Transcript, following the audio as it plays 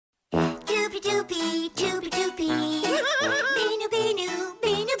Toopy, Toopy, Toopy. Binoo, Binoo,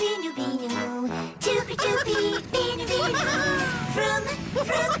 Binoo, Binoo, Binoo. Toopy, Toopy, Binoo, Binoo. Vroom,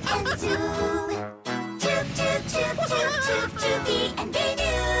 Vroom, and Zoom. Toop, Toop, Toop, Toop, Toop, Toopy, and Binoo.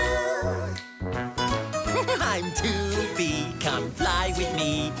 I'm Toopy, come fly with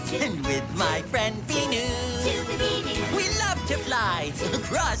me, and with my friend Binoo. Toopy, Binoo. We love to fly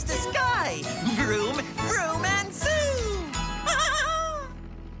across the sky. Vroom, Vroom, and Zoom.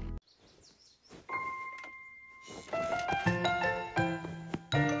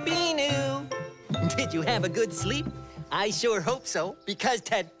 Binoo, did you have a good sleep? I sure hope so, because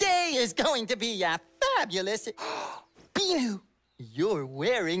today is going to be a fabulous... Binoo, you're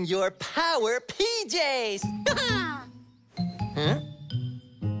wearing your power PJs. Huh?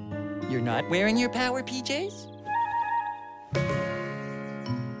 You're not wearing your power PJs?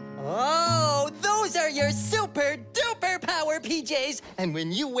 Oh, those are your super-duper power PJs. And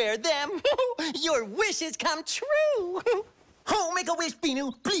when you wear them, your wishes come true. Oh, make a wish,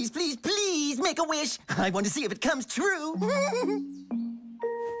 Binoo. Please, please, please make a wish. I want to see if it comes true.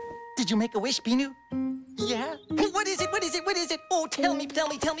 Did you make a wish, Binoo? Yeah? What is it? What is it? What is it? Oh, tell me,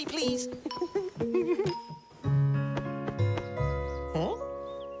 please. Huh?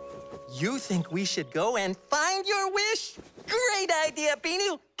 You think we should go and find your wish? Great idea,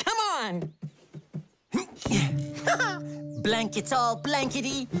 Binoo. Come on. Blankets all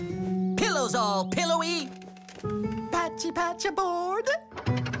blankety, pillows all pillowy. Patchy patch aboard.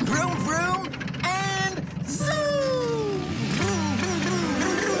 Vroom vroom and zoom.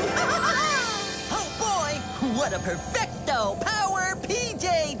 Oh boy, what a perfecto power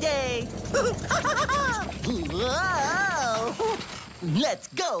PJ day. Whoa. Let's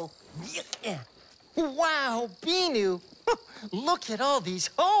go. Wow, Binoo. Look at all these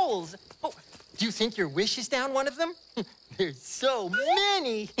holes. Oh, do you think your wish is down one of them? There's so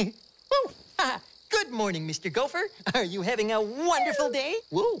many. Oh, good morning, Mr. Gopher. Are you having a wonderful day?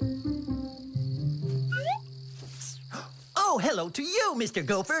 Whoa. Oh, hello to you, Mr.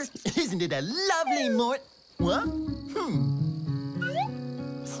 Gopher. Isn't it a lovely morning? What?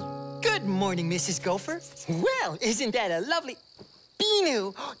 Good morning, Mrs. Gopher. Well, isn't that a lovely...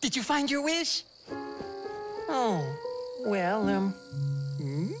 Binoo, did you find your wish? Oh, well,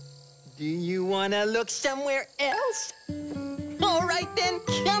 do you want to look somewhere else? All right, then,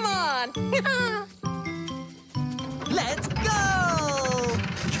 come on. Let's go.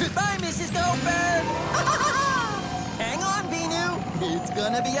 Goodbye, Mrs. Gopher. Hang on, Binoo. It's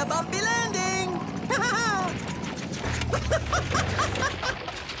gonna be a bumpy landing.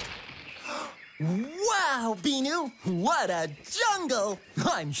 Wow, Binoo, what a jungle.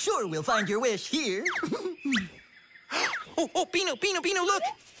 I'm sure we'll find your wish here. Oh, Binoo, look!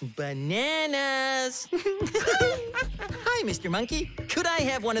 Bananas! Hi, Mr. Monkey. Could I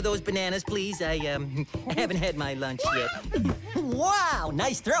have one of those bananas, please? I haven't had my lunch yet. Wow,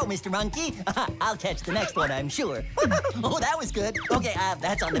 nice throw, Mr. Monkey. I'll catch the next one, I'm sure. Oh, that was good. Okay,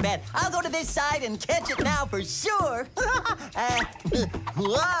 that's on the bed. I'll go to this side and catch it now for sure.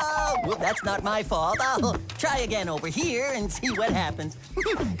 Whoa, that's not my fault. I'll try again over here and see what happens.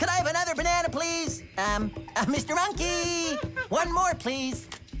 Could I have another banana, please? Mr. Monkey, one more, please.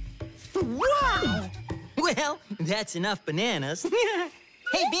 Wow! Well, that's enough bananas.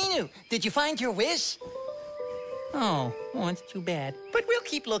 Hey, Binoo, did you find your wish? Oh, it's too bad. But we'll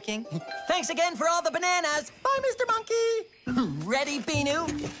keep looking. Thanks again for all the bananas. Bye, Mr. Monkey. Ready, Binoo?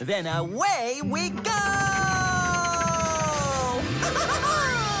 Then away we go!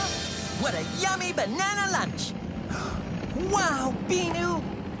 What a yummy banana lunch. Wow, Binoo,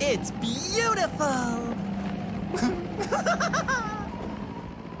 it's beautiful.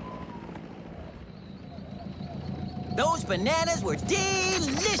 Those bananas were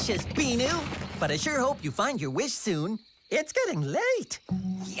delicious, Binoo. But I sure hope you find your wish soon. It's getting late.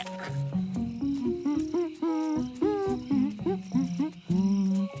 Yuck.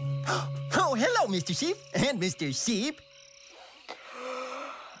 Oh, hello, Mr. Sheep and Mr. Sheep.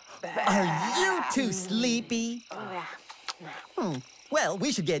 Are you too sleepy? Well,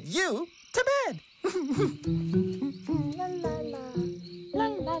 we should get you to bed.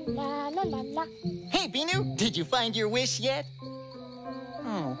 Hey, Binoo, did you find your wish yet?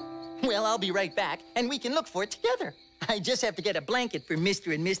 Oh, well, I'll be right back, and we can look for it together. I just have to get a blanket for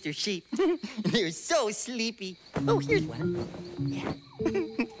Mr. and Mr. Sheep. They're so sleepy. Oh, here's one. Yeah.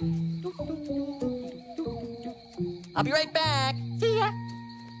 I'll be right back. See ya.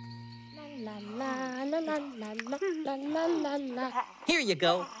 Here you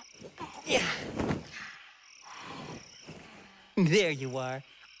go. Yeah. There you are,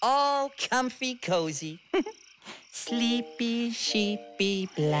 all comfy cozy. Sleepy, sheepy,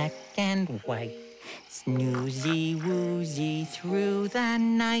 black and white. Snoozy woozy through the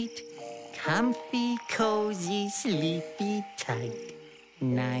night. Comfy, cozy, sleepy tight.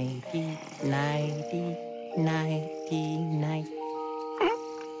 Nighty, nighty, nighty, night.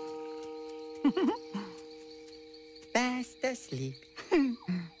 Fast asleep.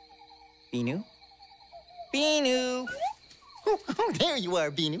 Binoo? Binoo! Oh, there you are,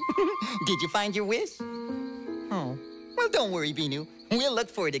 Binoo. Did you find your wish? Oh, well, don't worry, Binoo. We'll look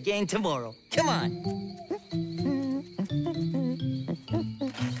for it again tomorrow. Come on.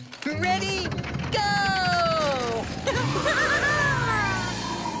 Ready? Go!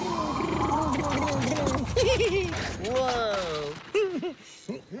 Whoa.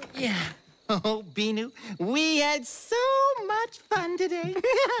 Yeah. Oh, Binoo, we had so much fun today.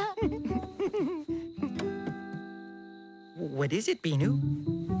 What is it, Binoo?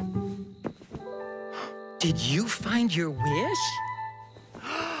 Did you find your wish?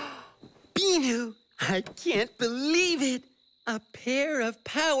 Binoo, I can't believe it. A pair of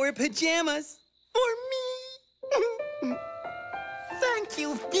power pajamas for me. Thank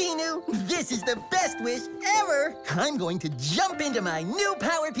you, Binoo. This is the best wish ever. I'm going to jump into my new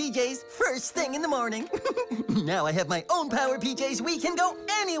Power PJs first thing in the morning. Now I have my own Power PJs. We can go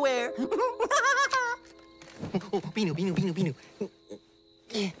anywhere. Binoo, Binoo, Binoo, Binoo.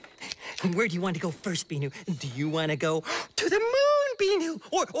 Where do you want to go first, Binoo? Do you want to go to the moon, Binoo?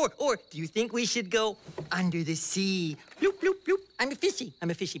 Or do you think we should go under the sea? Bloop, bloop, bloop. I'm a fishy,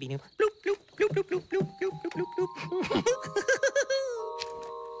 Binoo. Bloop, bloop, bloop, bloop, bloop, bloop, bloop, bloop, bloop, bloop.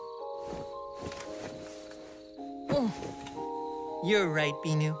 Oh, you're right,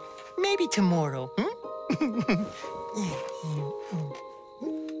 Binoo. Maybe tomorrow, hmm?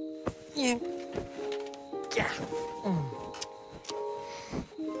 Yeah. Yeah.